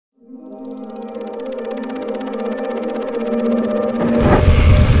We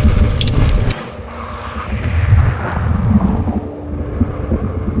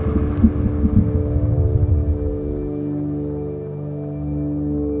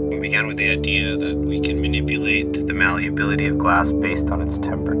began with the idea that we can manipulate the malleability of glass based on its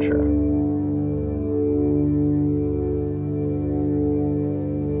temperature.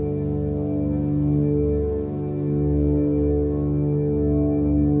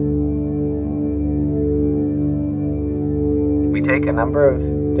 We take a number of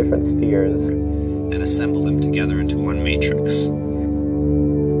different spheres and assemble them together into one matrix.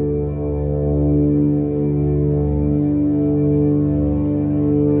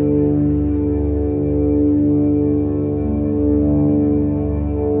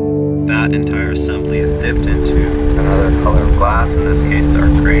 That entire assembly is dipped into another color of glass, in this case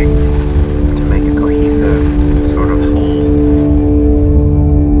dark gray, to make a cohesive sort of whole.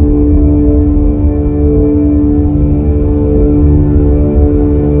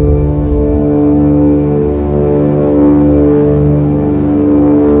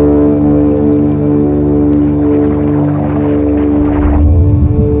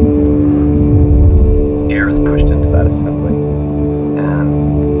 Air is pushed into that assembly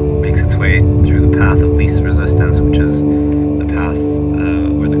and makes its way through the path of least resistance, which is the path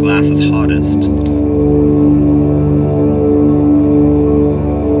where the glass is hottest.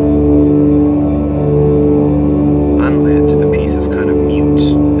 Unlit, the piece is kind of mute,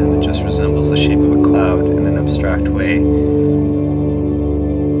 and it just resembles the shape of a cloud in an abstract way.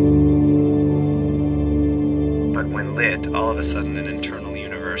 But when lit, all of a sudden an internal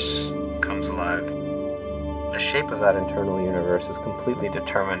universe comes alive. The shape of that internal universe is completely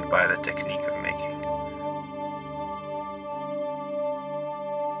determined by the technique